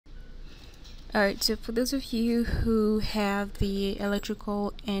Alright, so for those of you who have the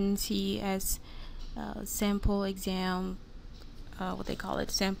electrical NCS sample exam, what they call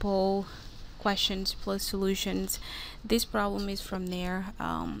it, sample questions plus solutions, this problem is from there.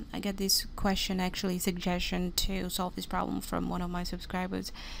 I got this question, actually suggestion to solve this problem from one of my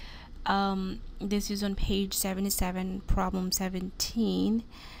subscribers. This is on page 77, problem 17.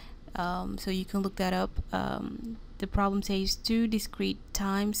 So you can look that up. The problem says two discrete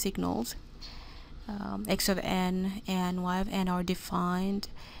time signals, x of n and y of n, are defined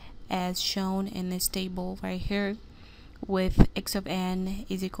as shown in this table right here, with x of n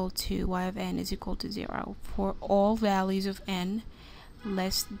is equal to y of n is equal to 0 for all values of n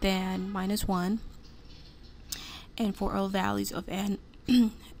less than -1, and for all values of n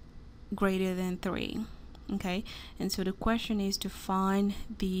greater than 3. Okay, and so the question is to find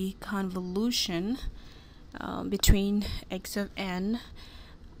the convolution between x of n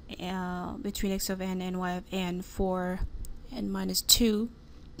and y of n for n minus 2,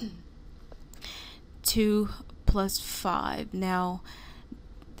 2 plus 5. Now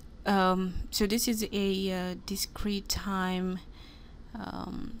so this is a discrete time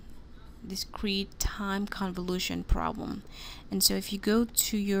convolution problem. And so if you go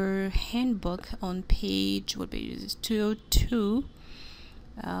to your handbook on page, what page is this, 202,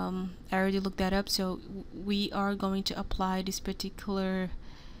 I already looked that up. So we are going to apply this particular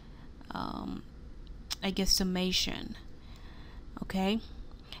I guess summation. Okay,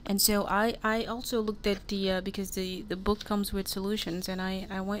 and so I also looked at the because the book comes with solutions, and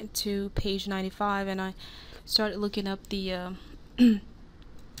I went to page 95 and I started looking up the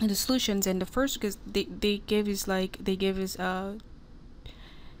the solutions. And the first, because they gave us like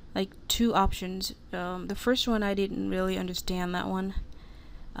two options. The first one I didn't really understand that one,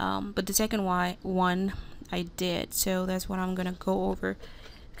 but the second one I did. So that's what I'm gonna go over,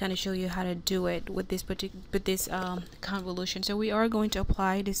 kind of show you how to do it with this convolution. So we are going to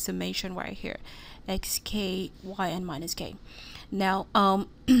apply this summation right here, xk, yn minus k. Now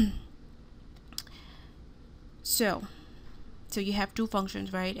so you have two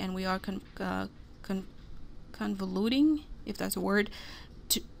functions, right? And we are convoluting, if that's a word.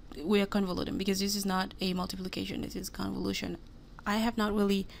 We are convoluting because this is not a multiplication, this is convolution. I have not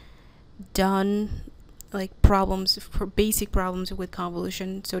really done like problems for basic problems with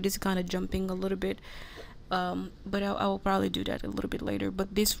convolution, so this is kind of jumping a little bit, but I will probably do that a little bit later.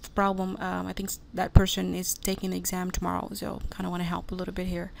 But this problem, I think that person is taking the exam tomorrow, so kind of want to help a little bit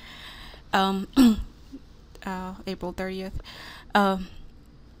here. April 30th.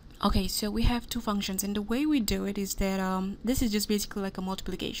 Okay, so we have two functions, and the way we do it is that this is just basically like a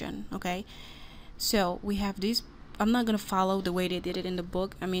multiplication. Okay, so we have this. I'm not gonna follow the way they did it in the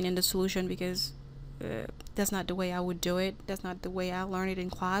book, I mean in the solution, because that's not the way I would do it. That's not the way I learned it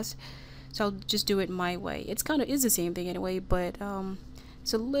in class. So I'll just do it my way. It's the same thing anyway, but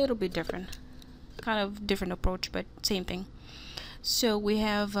it's a little bit different, kind of different approach, but same thing. So we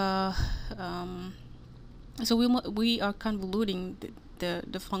have so we are convoluting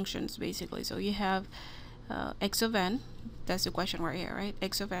the functions basically. So you have x of n, that's the question right here, right?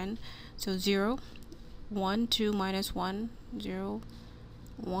 X of n, so 0, 1, 2, minus 1, 0,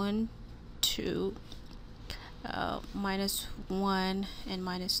 1, 2, minus 1 and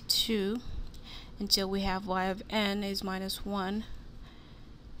minus 2, until we have y of n is minus 1,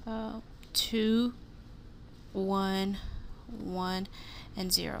 2, 1, 1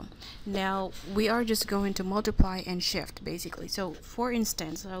 and 0. Now we are just going to multiply and shift basically. So for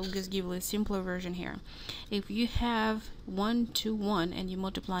instance, I'll just give you a simpler version here. If you have 1 to 1 and you're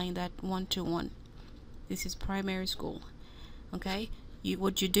multiplying that 1 to 1, this is primary school. Okay,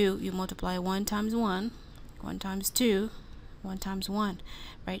 what you do, you multiply 1 times 1, 1 times 2, 1 times 1,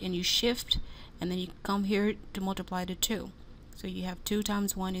 right? And you shift, and then you come here to multiply the 2. So you have 2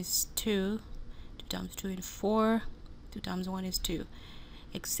 times 1 is 2, 2 times 2 is 4, 2 times 1 is 2,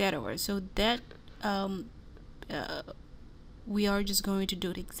 etc. So that we are just going to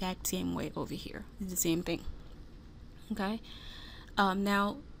do it the exact same way over here. It's the same thing. Okay,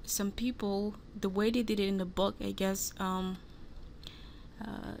 now some people, the way they did it in the book, I guess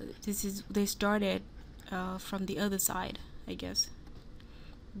they started from the other side. I guess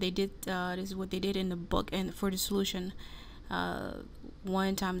they did this is what they did in the book. And for the solution,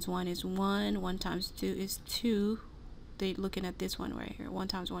 1 times 1 is 1, 1 times 2 is 2. They looking at this one right here, 1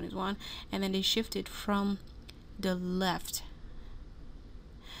 times 1 is 1, and then they shifted from the left.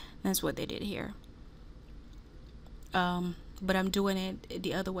 That's what they did here. But I'm doing it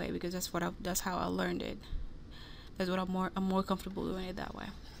the other way because that's how I learned it. That's what I'm more comfortable doing it that way.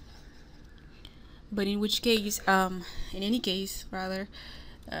 But in which case, in any case rather,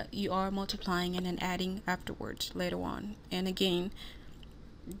 you are multiplying and then adding afterwards later on. And again,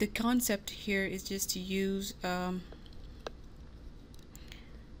 the concept here is just to use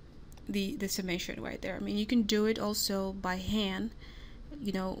the summation right there. I mean, you can do it also by hand,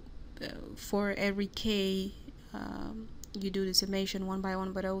 you know, for every k you do the summation one by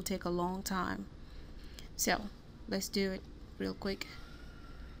one, but it will take a long time. So let's do it real quick.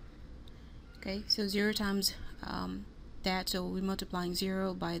 Okay, so 0 times that, so we're multiplying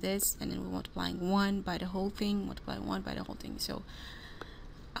 0 by this, and then we're multiplying 1 by the whole thing, multiplying 1 by the whole thing. So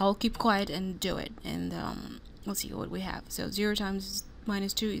I'll keep quiet and do it, and we'll see what we have. So 0 times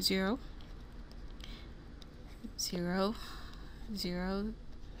minus 2 is 0. 0, 0,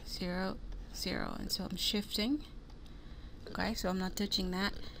 0, 0, and so I'm shifting. Okay, so I'm not touching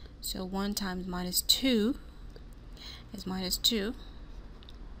that. So 1 times minus 2 is minus 2.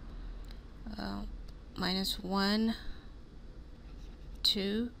 Minus 1,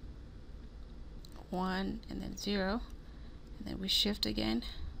 2, 1, and then 0, and then we shift again.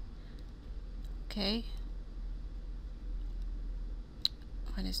 Okay,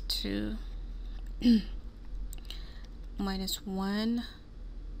 minus 2, minus 1,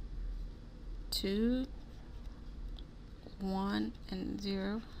 2, 1, and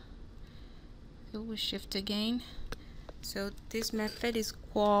 0. So we shift again. So this method is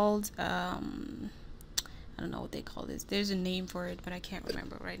called I don't know what they call this. There's a name for it, but I can't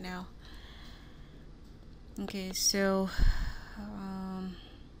remember right now. Okay, so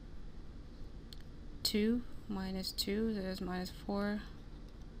 2 minus 2, so that's minus 4.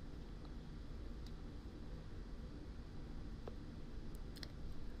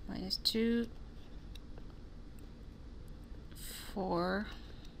 Minus 2, 4,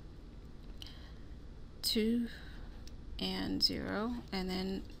 2, and 0, and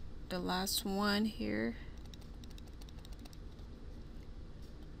then the last one here,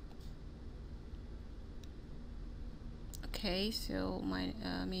 okay, so my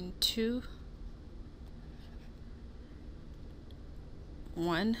 2,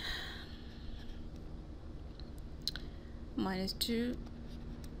 1, minus 2,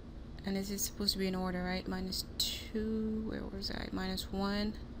 and this is supposed to be in order, right? Minus 2, where was I? Minus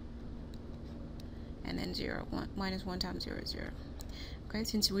 1, and then 0. Minus 1 times 0 is 0. Okay,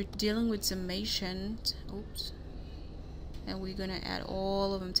 since we're dealing with summation, oops, and we're gonna add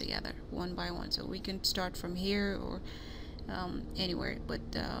all of them together one by one. So we can start from here or anywhere, but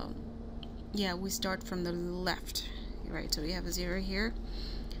yeah, we start from the left, right? So we have a 0 here,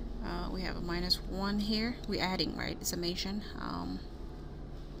 we have a minus 1 here, we're adding, right? Summation.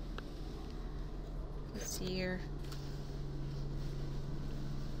 Let's see here.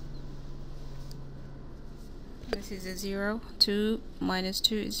 This is a 0. 2 minus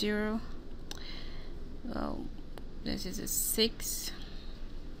 2 is 0. This is a 6.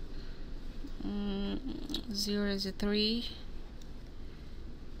 0 is a 3.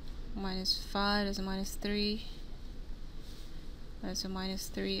 Minus 5 is a minus 3. That's a minus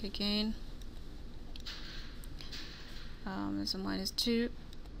 3 again. There's a minus 2.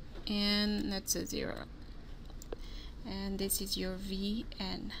 And that's a 0. And this is your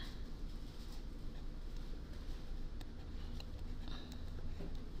Vn.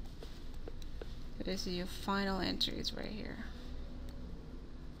 This is your final answers right here.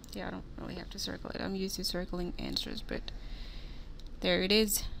 Yeah, I don't really have to circle it. I'm used to circling answers, but there it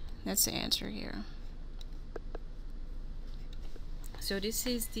is. That's the answer here. So this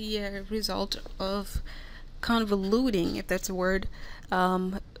is the result of convoluting, if that's a word,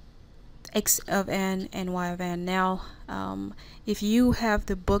 x of n and y of n. Now, if you have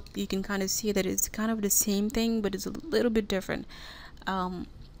the book, you can kind of see that it's kind of the same thing, but it's a little bit different.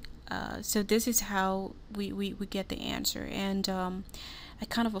 So this is how we get the answer, and I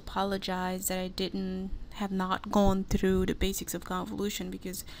kind of apologize that I have not gone through the basics of convolution,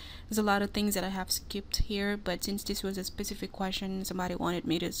 because there's a lot of things that I have skipped here, but since this was a specific question, somebody wanted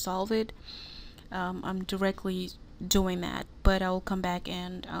me to solve it, I'm directly doing that. But I will come back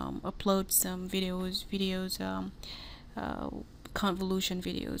and upload some videos, convolution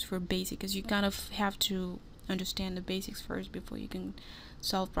videos for basic, because you kind of have to understand the basics first before you can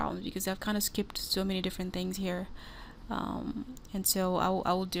solve problems, because I've kind of skipped so many different things here, and so I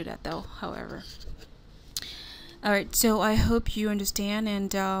will do that though, however. Alright, so I hope you understand,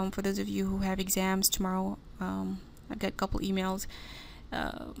 and for those of you who have exams tomorrow, I've got a couple emails.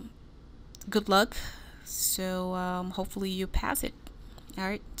 Good luck. So hopefully you pass it.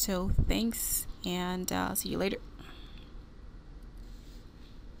 Alright, so thanks, and see you later.